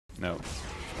No.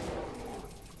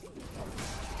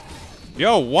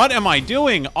 Yo, what am I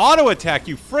doing? Auto attack,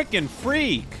 you freaking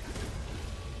freak!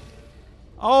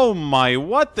 Oh my,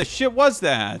 what the shit was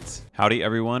that? Howdy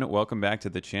everyone, welcome back to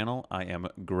the channel. I am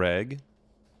Greg.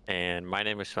 And my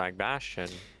name is Swag Bastion.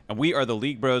 And we are the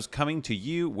League Bros coming to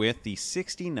you with the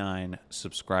 69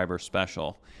 subscriber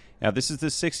special. Now this is the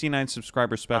 69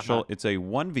 subscriber special. It's a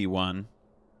 1v1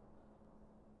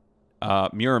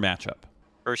 mirror matchup.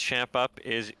 First champ up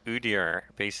is Udyr,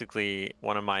 basically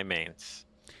one of my mains.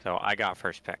 So I got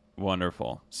first pick.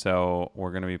 Wonderful. So we're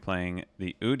going to be playing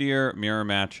the Udyr mirror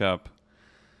matchup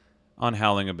on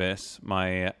Howling Abyss,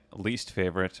 my least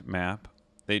favorite map.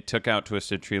 They took out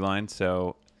Twisted Treeline,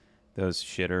 so those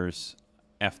shitters,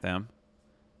 F them.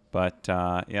 But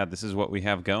yeah, this is what we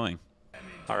have going.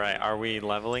 All right, are we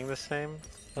leveling the same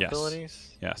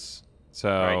abilities? Yes. So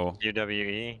right,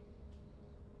 QWE.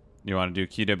 You want to do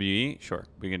QWE? Sure,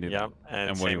 we can do that. Yep, and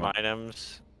what do you same want?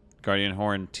 items. Guardian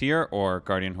Horn tier or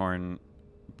Guardian Horn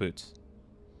boots?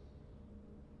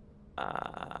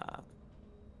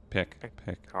 Pick.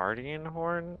 Guardian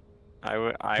Horn? I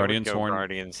would go Horn.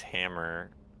 Guardian's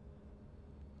Hammer.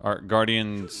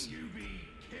 Guardian's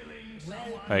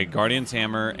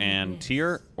Hammer and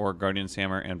tier or Guardian's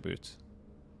Hammer and boots?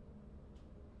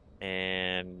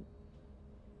 And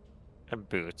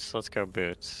boots. Let's go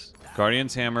boots.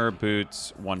 Guardian's Hammer,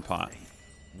 boots, 1 pot.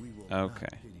 Okay.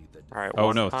 All right.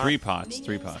 Oh no, pot. 3 pots.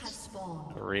 3 pots.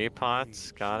 3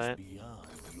 pots. Got it.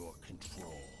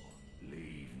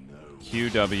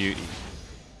 QWE.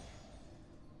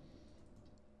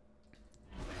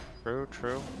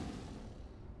 True.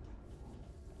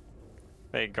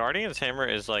 Wait, Guardian's Hammer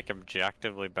is like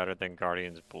objectively better than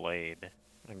Guardian's Blade.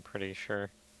 I'm pretty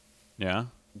sure. Yeah?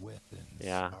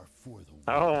 Yeah.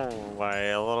 Oh,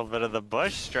 a little bit of the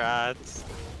bush strats.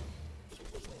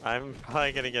 I'm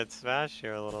probably gonna get smashed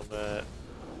here a little bit.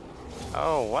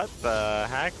 Oh, what the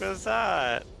heck was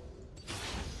that?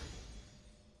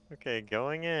 Okay,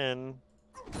 going in.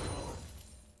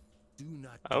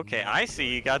 Okay, I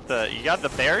see. You got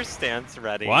the bear stance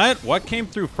ready. What? What came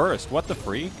through first? What the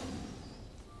freak?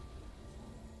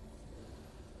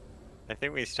 I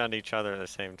think we stunned each other at the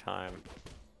same time.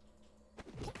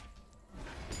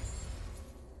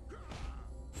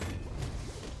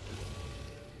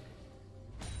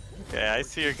 Okay, I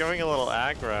see you're going a little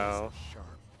aggro.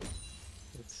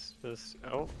 It's just...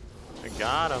 Oh, I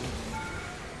got him.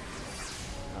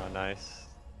 Oh, nice.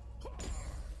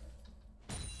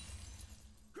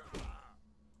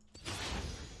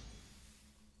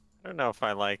 I don't know if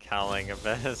I like Howling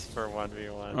Abyss for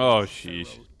 1v1. Oh,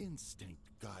 sheesh.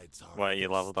 What, you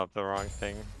leveled up the wrong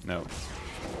thing? No.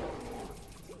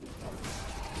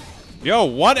 Yo,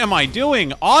 what am I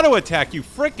doing? Auto attack, you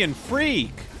freaking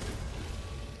freak!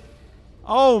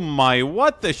 Oh my,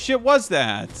 what the shit was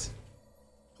that?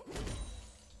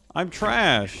 I'm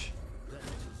trash.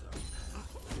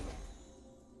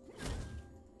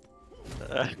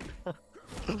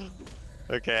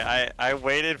 Okay, I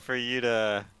waited for you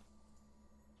to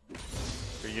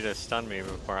stun me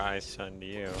before I stunned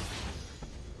you.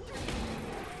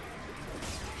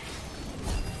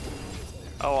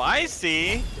 Oh, I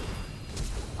see.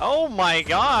 Oh my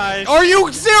gosh. Are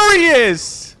you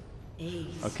serious?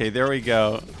 Okay, there we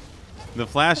go. The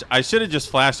flash, I should have just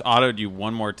flash autoed you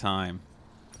one more time.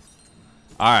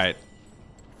 Alright.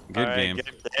 Good game.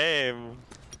 Good game.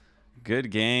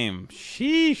 Good game.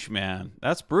 Sheesh, man.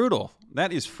 That's brutal.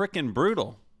 That is freaking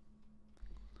brutal.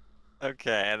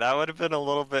 Okay, that would have been a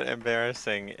little bit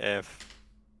embarrassing if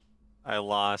I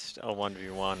lost a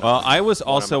 1v1. Well, I was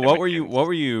also what were you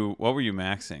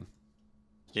maxing?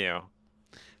 You.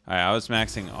 Alright, I was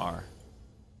maxing R.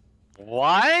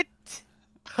 What?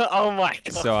 Oh my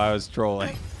god. So I was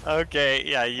trolling. Okay,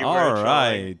 yeah, you were trolling.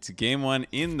 Alright, game 1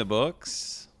 in the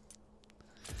books.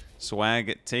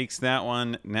 Swag takes that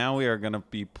one. Now we are going to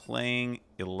be playing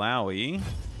Illaoi.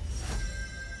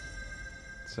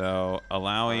 So,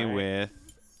 Illaoi with...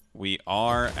 We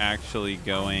are actually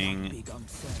going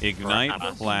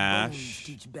Ignite,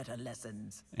 Flash,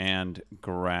 and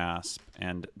Grasp,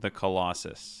 and the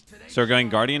Colossus. So we're going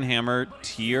Guardian Hammer,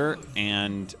 Tier,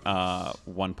 and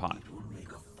 1 pot.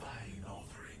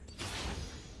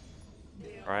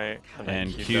 Right,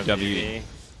 and QWE.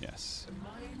 Yes.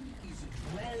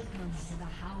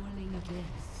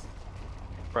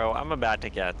 Bro, I'm about to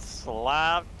get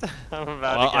slapped.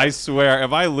 I swear,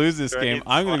 if I lose this game,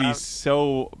 I'm going to be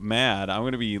so mad. I'm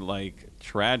going to be, like,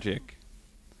 tragic.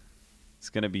 It's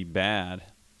going to be bad.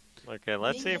 Okay,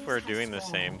 let's see if we're doing the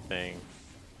same thing.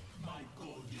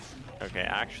 Okay,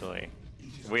 actually,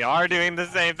 we are doing the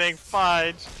same thing.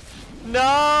 Fudge.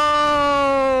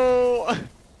 No!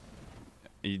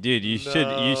 Dude, you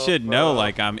should know,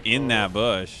 like, I'm in that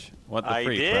bush. What the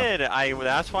freak, did. Bro?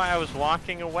 That's why I was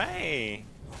walking away.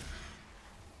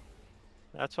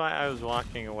 That's why I was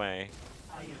walking away.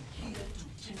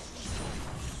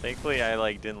 Thankfully, I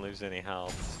like didn't lose any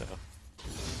health, so.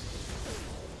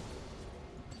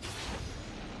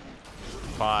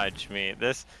 Fudge me.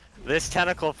 This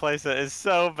tentacle placement is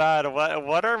so bad.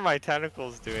 What are my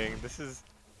tentacles doing?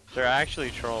 They're actually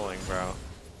trolling, bro.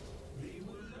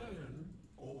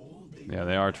 Yeah,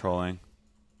 they are trolling.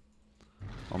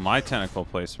 Well, my tentacle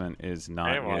placement is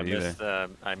not good either.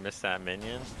 I missed that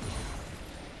minion.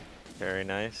 Very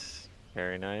nice.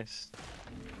 Very nice.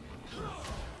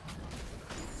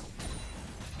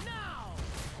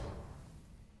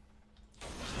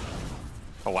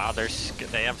 Oh wow,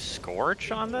 they have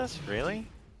Scorch on this? Really?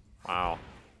 Wow.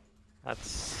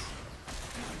 That's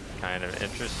kind of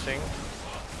interesting.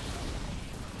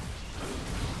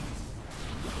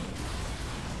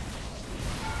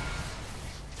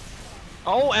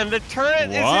 Oh, and the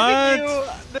turret is hitting you!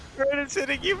 The turret is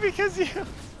hitting you because you...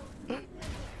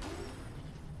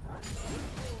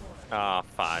 Oh,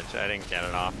 fudge. I didn't get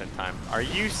it off in time. Are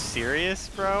you serious,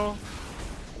 bro?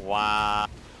 Wow.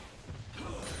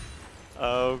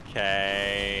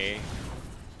 Okay.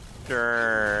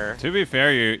 Sure. To be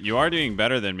fair, you are doing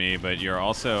better than me, but you're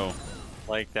also...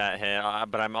 Like that hit,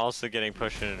 but I'm also getting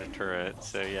pushed into the turret,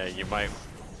 so yeah, you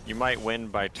might win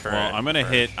by turret. Well, I'm gonna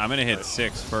hit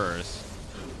 6 first.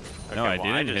 Okay, No, I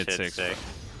well, didn't hit 6. You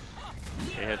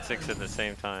hit 6 at the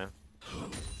same time.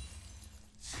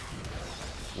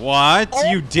 What? Oh!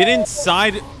 You didn't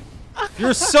side...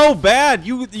 You're so bad!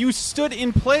 You stood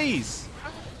in place!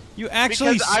 You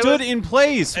actually stood in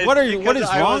place! What is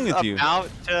wrong with you?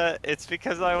 It's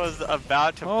because I was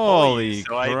about to pull you.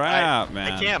 Holy crap,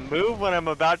 man. I can't move when I'm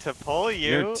about to pull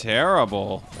you. You're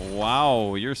terrible.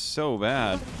 Wow, you're so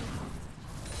bad.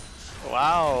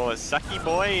 Wow, sucky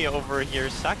boy over here.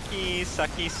 Sucky,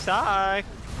 sucky, suck.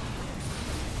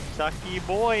 Sucky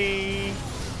boy.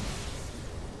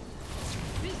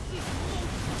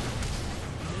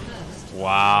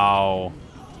 Wow.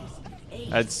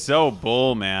 That's so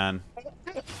bull, man.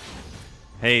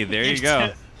 Hey, there you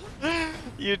go.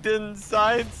 You didn't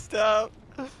sidestep.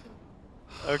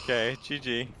 Okay,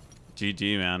 GG.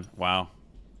 GG, man. Wow.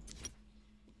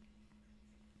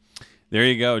 There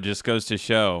you go. Just goes to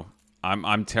show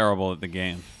I'm terrible at the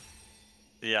game.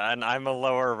 Yeah, and I'm a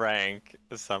lower rank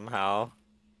somehow.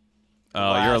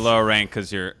 Oh, you're a lower rank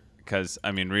because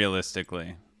I mean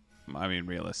realistically,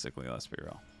 let's be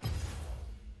real.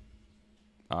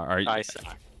 I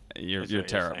suck. You're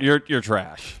terrible. You're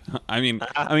trash. I mean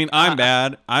I'm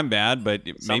bad, but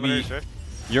maybe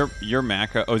your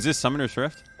macro. Oh, is this Summoner's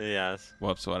Rift? Yes.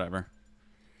 Whoops, whatever.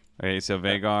 Okay, so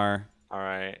Veigar. All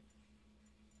right.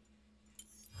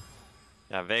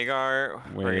 Yeah,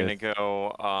 Veigar. We're gonna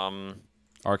go.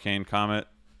 Arcane Comet,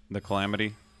 the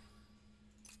Calamity.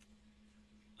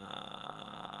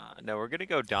 No, we're gonna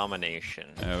go Domination.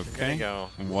 Okay. We're gonna go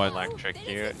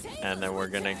Electrocute, and then we're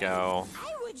gonna go.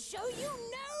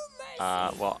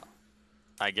 Well,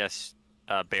 I guess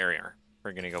Barrier.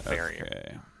 We're gonna go Barrier.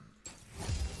 Okay.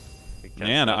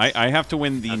 Man, I have to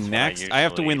win the next. I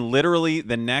have to win literally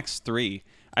the next 3.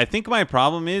 I think my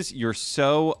problem is you're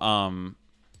so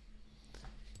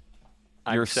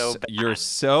You're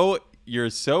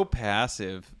so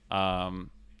passive.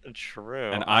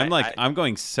 True. And I'm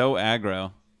going so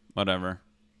aggro. Whatever.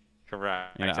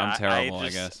 Correct. You know, I'm terrible, I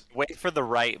guess. Wait for the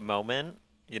right moment.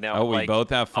 You know. Oh, we like, both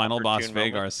have Final Boss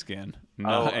moment. Veigar skin.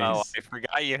 Nice. Oh, I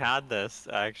forgot you had this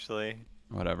actually.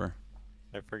 Whatever.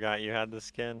 I forgot you had the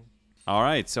skin. All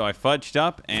right, so I fudged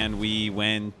up and we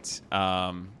went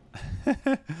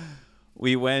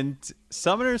we went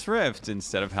Summoner's Rift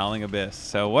instead of Howling Abyss.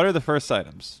 So what are the first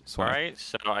items? All right,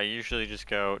 so I usually just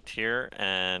go tier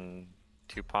and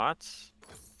 2 pots.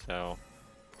 So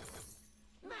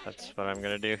that's what I'm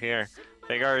gonna do here.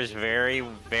 Veigar is very,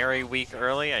 very weak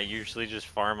early. I usually just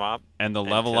farm up. And the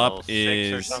level up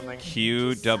is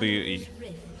QWE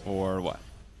or what?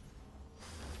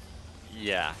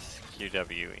 Yes,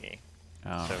 QWE.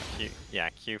 Oh. So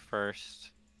Q first.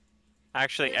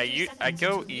 Actually, I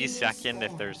go E second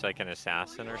if there's like an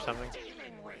assassin or something.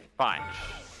 Fine.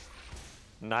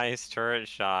 Nice turret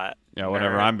shot. Yeah,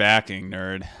 whatever. Nerd. I'm backing,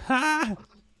 nerd.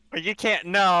 But you can't.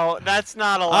 No, that's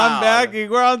not allowed. I'm backing.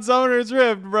 We're on Summoner's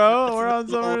Rift, bro. We're on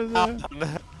Summoner's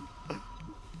Rift.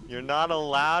 You're not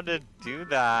allowed to do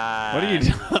that.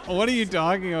 What are you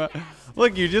talking about?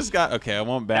 Look, you just got. Okay, I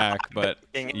won't back, but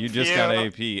you just got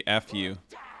AP. F you.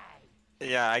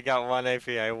 Yeah, I got 1 AP.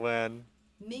 I win.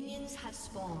 Minions have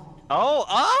spawned.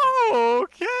 Oh,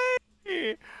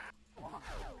 okay.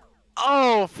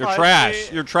 Oh, Oh, You're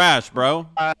trash. You're trash, bro.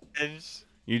 Fudge.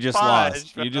 You just Fudge,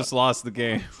 lost. bro. You just lost the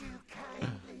game.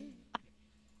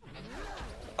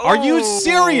 Are you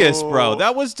serious, bro?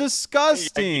 That was Yeah,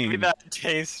 disgusting. give me that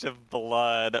taste of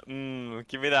blood.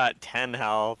 Give me that 10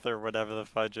 health or whatever the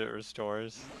fudge it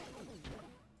restores.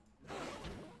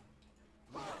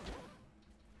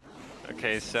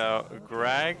 Okay, so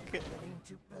Greg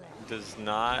does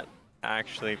not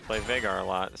actually play Vagar a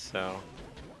lot, so...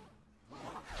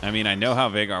 I mean, I know how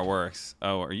Vagar works.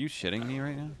 Oh, are you shitting me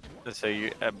right now? So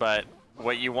you, but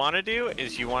what you want to do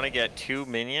is you want to get 2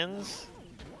 minions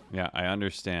Yeah, I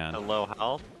understand. at low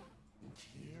health.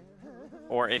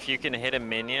 Or if you can hit a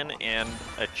minion and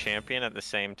a champion at the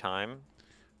same time,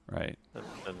 Right.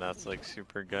 then that's like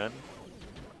super good.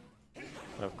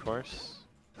 Of course.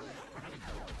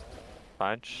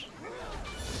 Fudge.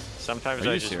 Sometimes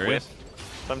Are I you just serious?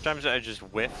 whiff. Sometimes I just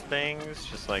whiff things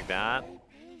just like that.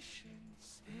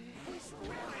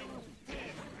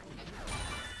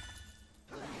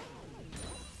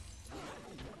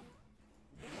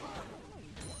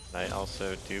 I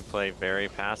also do play very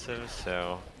passive,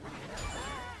 so...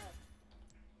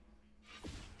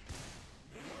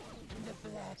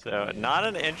 So, not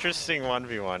an interesting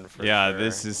 1v1 for Yeah, sure.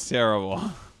 this is terrible.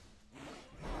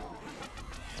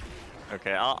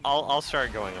 Okay, I'll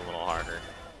start going a little harder.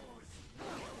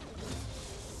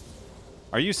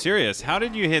 Are you serious? How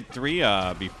did you hit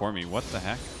 3 before me? What the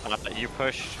heck? You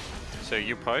pushed, so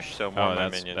you push, so more Oh, of my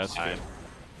that's minions died.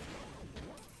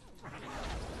 good.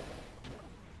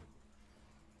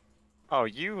 Oh,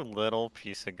 you little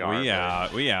piece of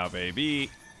garbage. We out,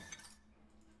 baby.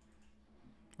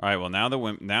 All right, well now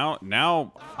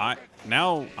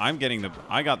I'm getting the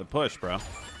I got the push, bro.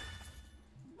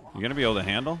 You gonna be able to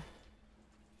handle?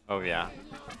 Oh yeah.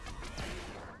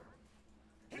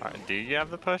 Alright, do you have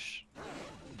the push?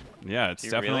 Yeah, it's Do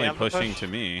you really definitely have the pushing push? to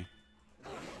me.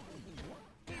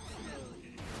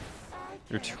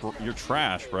 You're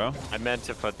trash, bro. I meant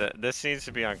to put the. This needs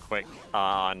to be on quick,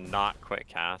 not quick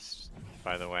cast.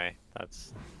 By the way,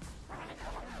 that's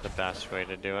the best way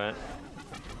to do it.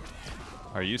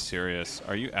 Are you serious?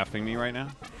 Are you effing me right now?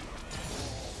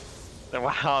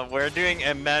 Wow, we're doing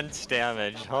immense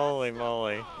damage. Holy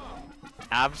moly.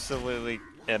 Absolutely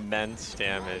immense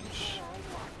damage.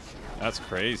 That's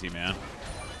crazy, man.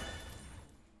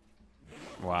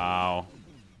 Wow.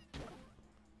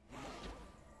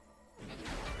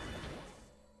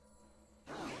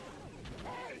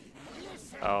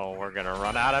 Oh, we're gonna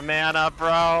run out of mana,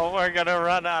 bro. We're gonna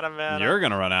run out of mana. You're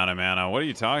gonna run out of mana. What are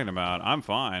you talking about? I'm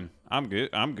fine. I'm good.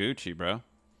 I'm Gucci, bro.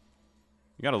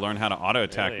 You gotta learn how to auto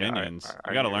attack Really? minions.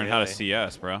 Are You gotta you learn how to really?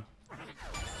 CS, bro.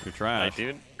 You're trash.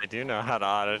 I do know how to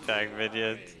auto attack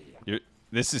minions.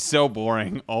 This is so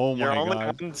boring. Oh You're my only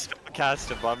god. one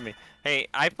cast above me. Hey,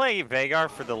 I play Vagar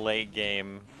for the late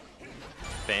game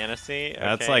fantasy.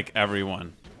 That's okay? like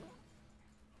everyone.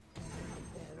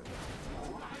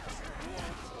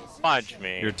 Fudge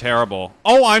me. You're terrible.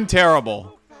 Oh, I'm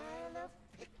terrible.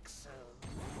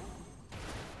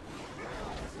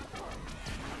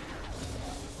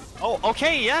 Oh,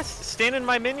 okay, yes. Stand in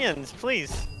my minions,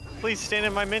 please. Please stand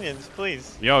in my minions,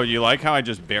 please. Yo, you like how I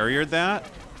just barriered that?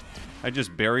 I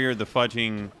just barriered the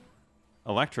fudging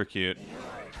electrocute.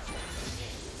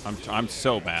 I'm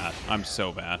so bad. I'm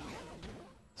so bad.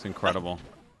 It's incredible.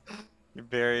 You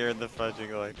barrier the fudging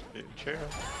electrocute. True.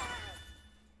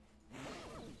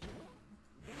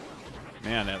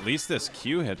 Man, at least this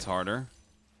Q hits harder.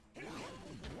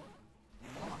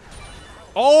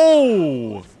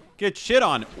 Oh! Get shit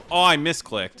on. Oh, I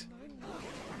misclicked.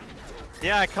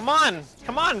 Yeah, come on.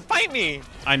 Come on, fight me.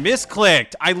 I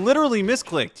misclicked. I literally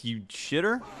misclicked, you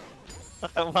shitter.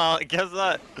 Well, guess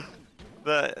what?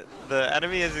 The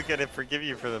enemy isn't gonna forgive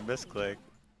you for the misclick.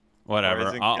 Whatever.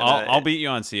 isn't I'll beat you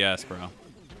on CS, bro.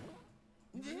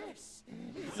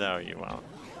 No, you won't.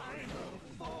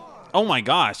 Oh my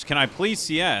gosh, can I please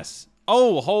CS?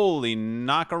 Oh, holy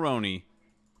knockaroni.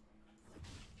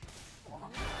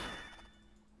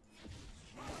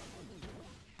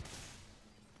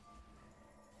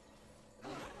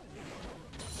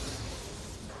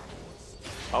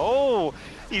 Oh,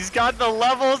 he's got the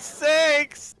level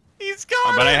 6. He's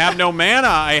got But it. I have no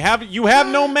mana. You have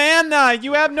no mana.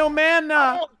 You have no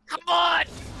mana. Oh, come on.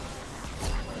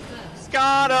 He's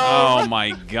got him. Oh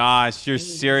my gosh, you're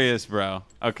serious, bro.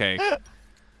 Okay.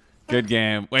 Good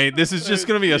game. Wait, this is just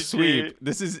gonna be a GG. sweep.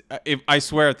 This is, if I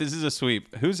swear, this is a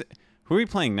sweep. Who are we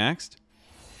playing next?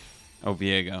 Oh,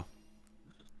 Viego.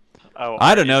 Oh,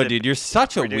 I don't is know, it- dude. You're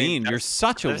such a we're doing ween. You're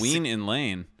such a this- ween in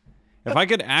lane. If I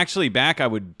could actually back, I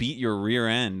would beat your rear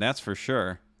end. That's for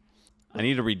sure. I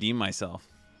need to redeem myself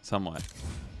somewhat.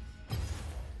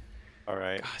 All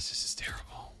right. Gosh, this is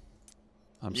terrible.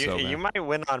 I'm You so bad. you might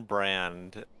win on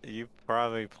brand. You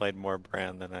probably played more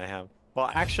brand than I have.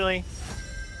 Well, actually,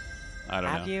 I don't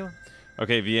have know. you?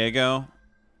 Okay, Viego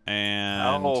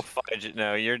and Oh, fudge.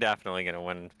 No, you're definitely gonna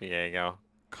win, Viego.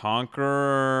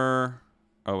 Conqueror.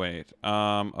 Oh wait.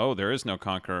 Oh, there is no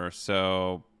Conqueror.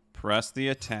 So press the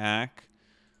attack.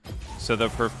 So the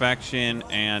Perfection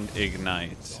and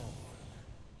Ignite.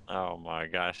 Oh my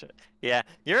gosh. Yeah,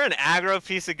 you're an aggro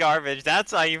piece of garbage.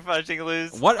 That's why you fudging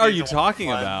lose. What are these you talking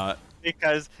 1v1s. about?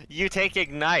 Because you take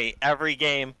Ignite every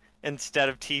game instead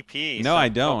of TP. No, I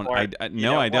don't. Or,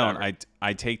 No, I don't. whatever.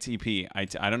 I take TP. I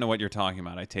don't know what you're talking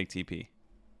about. I take TP.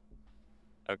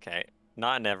 Okay,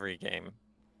 not in every game.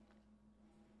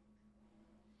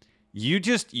 You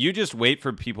just wait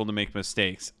for people to make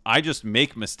mistakes. I just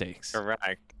make mistakes.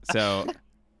 Correct. So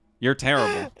you're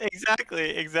terrible.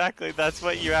 Exactly. That's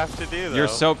what you have to do, though. You're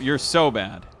so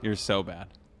bad. You're so bad.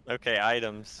 Okay,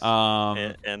 items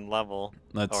and level.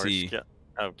 Let's or see.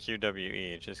 Oh,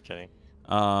 QWE. Just kidding.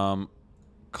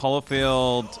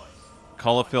 Caulfield,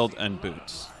 and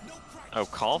boots. Oh,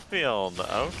 Caulfield.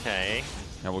 Okay.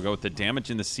 Now we'll go with the damage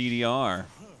in the CDR.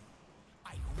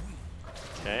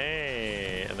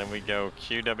 Okay, and then we go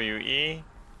QWE.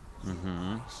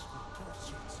 Mm-hmm.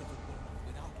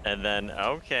 And then,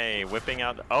 okay, whipping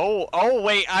out. Oh,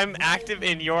 wait, I'm active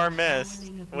in your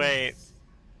mist. Wait.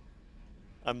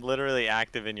 I'm literally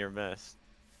active in your mist.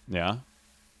 Yeah,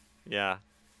 Yeah.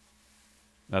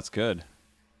 that's good.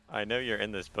 I know you're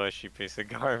in this bush, you piece of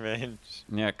garbage.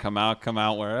 Yeah, come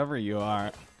out wherever you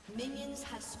are. Minions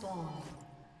have spawned.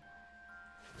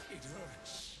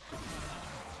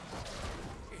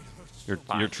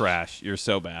 You're trash. You're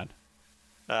so bad.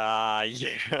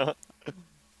 Yeah.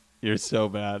 You're so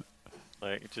bad.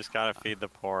 Like, just gotta feed the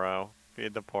Poro.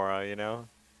 Feed the Poro, you know?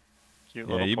 Cute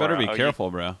Yeah, little you better Poro. be Oh, careful,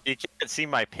 bro. You can't see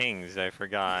my pings, I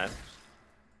forgot.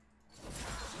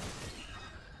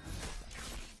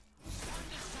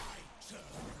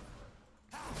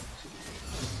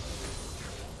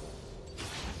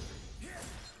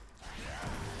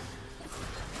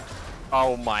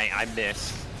 Oh my, I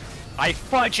missed. I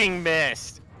fudging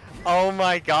missed! Oh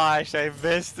my gosh, I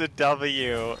missed the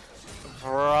W.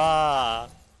 Bruh.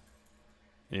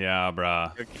 Yeah,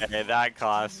 bruh. Okay, that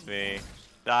cost me.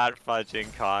 That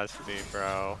fudging cost me,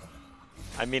 bro.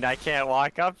 I mean, I can't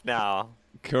walk up now.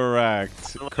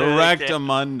 Correct. Literally Correct, can't-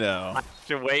 Amundo. I have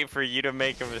to wait for you to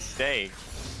make a mistake.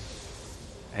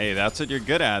 Hey, that's what you're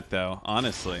good at, though.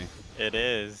 Honestly. It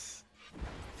is.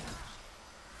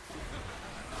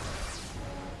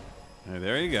 Hey,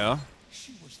 there you go.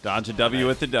 Dodge a W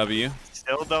with the W.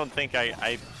 Still don't think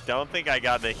I don't think I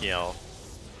got the heal.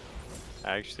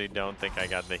 I actually don't think I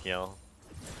got the heal.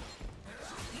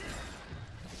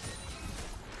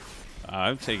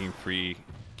 I'm taking free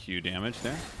Q damage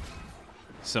there.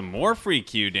 Some more free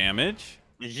Q damage.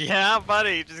 Yeah,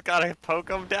 buddy, you just gotta poke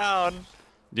him down.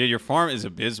 Dude, your farm is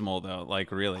abysmal, though.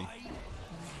 Like, really.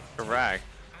 Correct.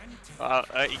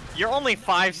 You're only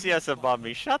 5 CS above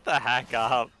me. Shut the heck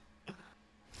up.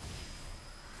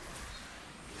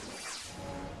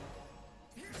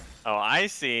 Oh, I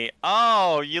see.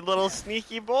 Oh, you little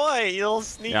sneaky boy. You little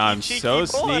sneaky Yeah, I'm cheeky so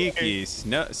boy. sneaky.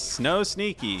 Snow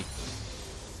sneaky.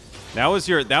 That was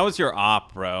your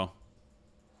op, bro.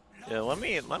 Yeah, let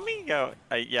me go.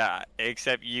 Yeah,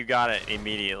 except you got it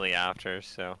immediately after,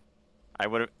 so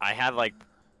I had like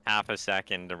half a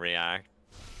second to react.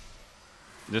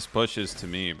 This pushes to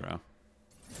me, bro.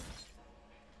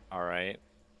 All right,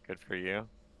 good for you.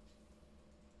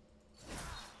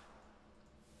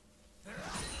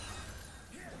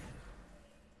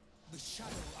 The Shadow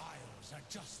Isles are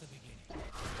just the beginning.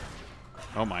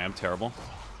 Oh my, I'm terrible.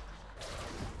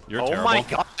 You're Oh terrible. my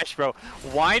gosh, bro.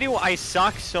 Why do I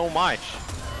suck so much?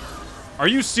 Are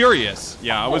you serious?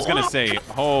 Yeah, I was gonna say,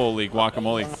 holy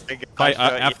guacamole. Oh my If I gosh,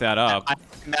 bro, F that up.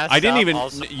 messed I didn't up even.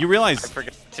 also. You realize? I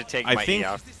forgot to take I my think- E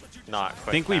out. Not quick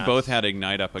I think we pass. both had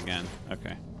ignite up again.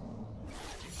 Okay.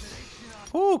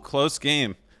 Ooh, close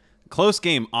game. Close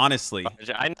game, honestly.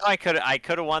 I know I could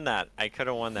have won that. I could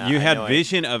have won that. You I had know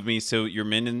vision of me, so your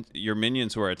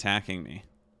minions were attacking me.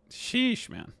 Sheesh,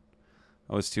 man.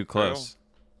 I was too close.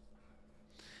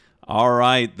 All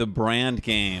right, the brand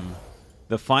game.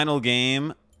 The final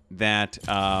game that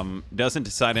doesn't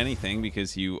decide anything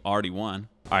because you already won.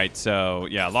 All right, so,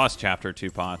 yeah, lost chapter,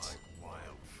 2 pots.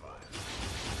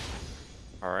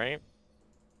 All right.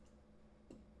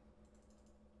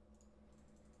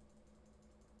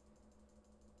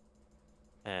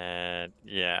 And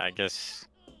yeah, I guess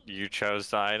you chose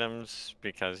the items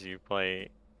because you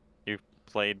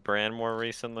played brand more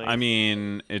recently. I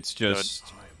mean, it's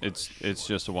just it's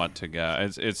just what to go.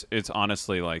 It's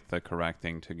honestly like the correct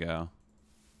thing to go.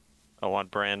 I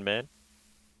want brand mid.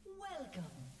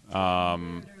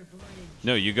 No,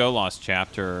 you go Lost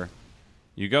Chapter.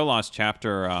 You go Lost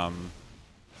Chapter Oh,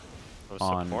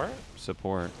 on support?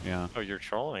 support. Yeah. Oh, you're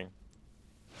trolling.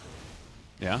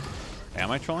 Yeah.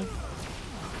 Am I trolling?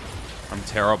 I'm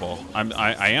terrible.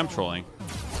 I am trolling.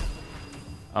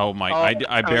 Oh my!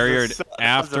 I barriered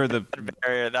after the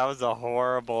barrier. That was a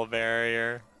horrible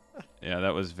barrier. Yeah,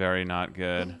 that was very not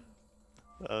good.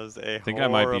 That was a I think I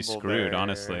might be screwed, barrier.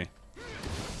 honestly.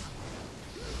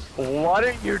 What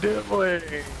are you doing?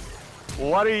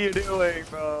 What are you doing,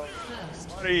 bro?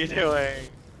 What are you doing?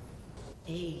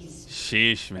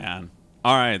 Sheesh, man.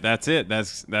 All right, that's it.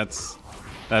 That's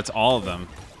all of them.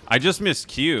 I just missed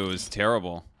Q. It was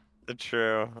terrible.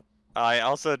 True. I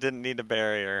also didn't need a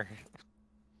barrier.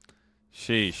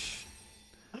 Sheesh.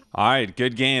 All right,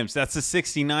 good games. That's a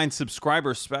 69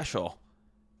 subscriber special.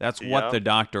 That's what Yep. the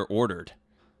doctor ordered.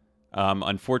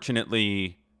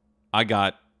 Unfortunately, I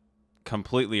got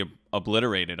completely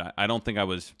obliterated. I don't think I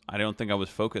was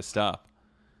focused up.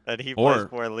 And he Or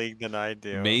plays more League than I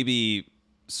do. Maybe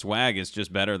Swag is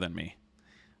just better than me.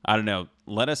 I don't know.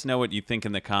 Let us know what you think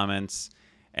in the comments.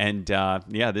 And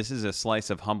yeah, this is a slice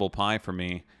of humble pie for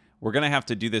me. We're gonna have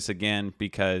to do this again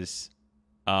because,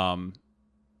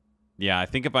 yeah, I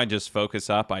think if I just focus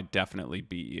up, I definitely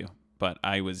beat you. But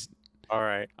I was, All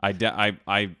right. I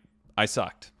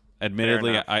sucked.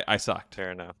 Admittedly, enough. I sucked.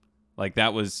 Fair enough. Like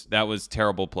that was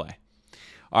terrible play.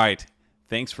 All right,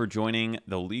 thanks for joining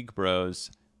the League Bros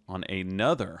on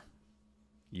another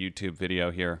YouTube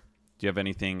video here. Do you have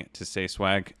anything to say,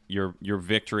 Swag? Your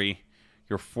victory,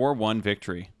 your 4-1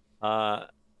 victory.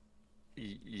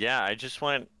 Yeah, I just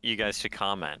want you guys to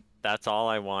comment. That's all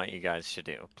I want you guys to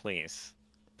do. Please.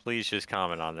 Please just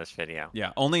comment on this video.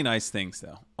 Yeah, only nice things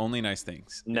though. Only nice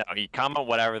things. No, you comment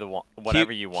whatever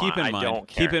you want. Keep in I mind. don't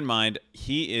care. Keep in mind,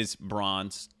 he is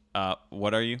bronze.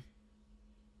 What are you?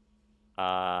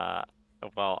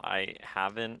 Well, I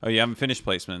haven't. Oh, you haven't finished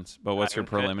placements, but what's your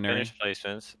preliminary? Finished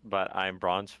placements, but I'm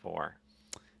bronze 4.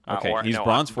 Okay, he's no,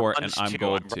 bronze I'm 4 and I'm 2.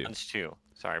 gold I'm 2. Bronze 2.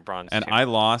 Sorry, bronze And 2. I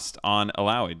lost on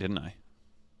Alawi, didn't I?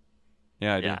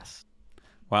 Yeah, I did. Yes.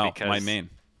 Wow, Because- my main.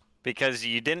 Because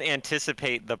you didn't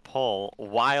anticipate the pull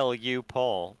while you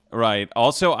pull. Right.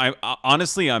 Also,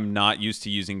 honestly, I'm not used to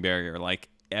using barrier like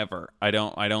ever. I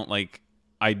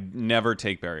never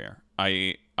take barrier.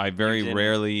 I very didn't?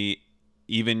 rarely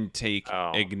even take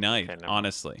ignite, okay, never mind.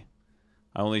 honestly.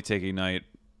 I only take ignite,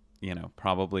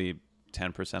 probably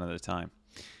 10% of the time.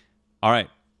 All right.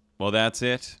 Well, that's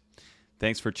it.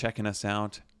 Thanks for checking us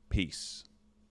out. Peace.